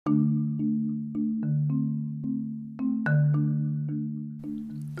Hey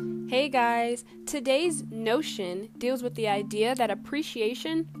guys, today's notion deals with the idea that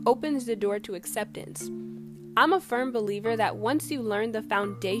appreciation opens the door to acceptance. I'm a firm believer that once you learn the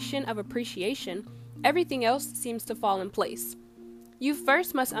foundation of appreciation, everything else seems to fall in place. You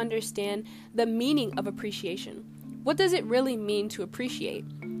first must understand the meaning of appreciation. What does it really mean to appreciate?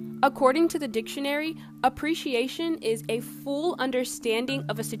 According to the dictionary, appreciation is a full understanding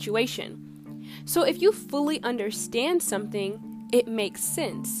of a situation. So if you fully understand something, it makes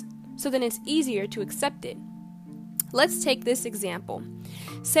sense. So then it's easier to accept it. Let's take this example.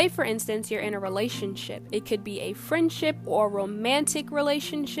 Say, for instance, you're in a relationship. It could be a friendship or a romantic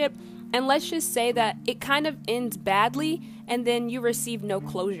relationship, and let's just say that it kind of ends badly and then you receive no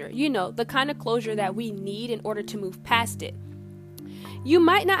closure. You know, the kind of closure that we need in order to move past it. You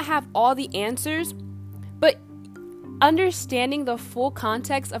might not have all the answers, but understanding the full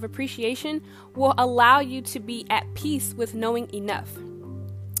context of appreciation will allow you to be at peace with knowing enough.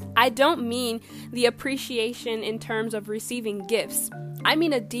 I don't mean the appreciation in terms of receiving gifts. I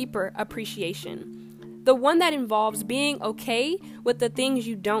mean a deeper appreciation. The one that involves being okay with the things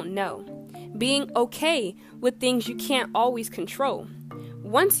you don't know. Being okay with things you can't always control.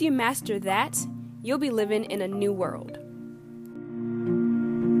 Once you master that, you'll be living in a new world.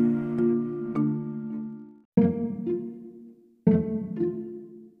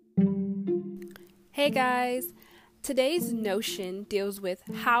 Hey guys! Today's notion deals with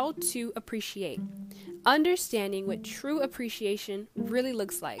how to appreciate, understanding what true appreciation really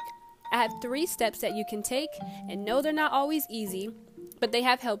looks like. I have 3 steps that you can take, and no, they're not always easy, but they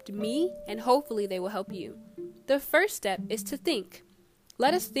have helped me, and hopefully they will help you. The first step is to think.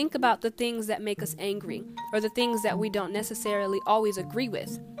 Let us think about the things that make us angry, or the things that we don't necessarily always agree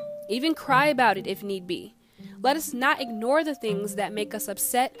with. Even cry about it if need be. Let us not ignore the things that make us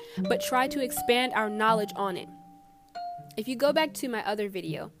upset, but try to expand our knowledge on it. If you go back to my other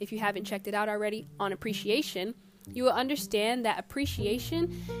video, if you haven't checked it out already, on appreciation, you will understand that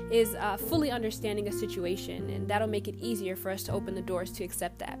appreciation is fully understanding a situation, and that'll make it easier for us to open the doors to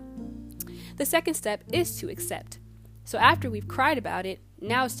accept that. The second step is to accept. So after we've cried about it,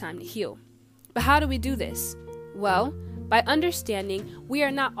 now it's time to heal. But how do we do this? Well, by understanding we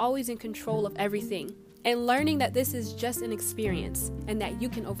are not always in control of everything, and learning that this is just an experience and that you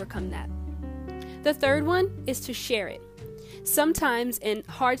can overcome that. The third one is to share it. Sometimes in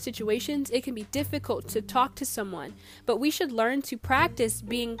hard situations, it can be difficult to talk to someone, but we should learn to practice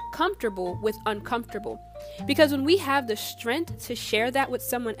being comfortable with uncomfortable. Because when we have the strength to share that with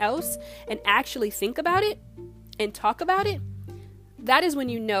someone else and actually think about it and talk about it, that is when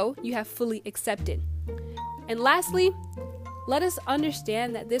you know you have fully accepted. And lastly, let us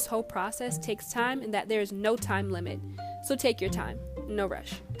understand that this whole process takes time and that there is no time limit. So take your time, no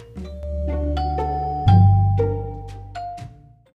rush.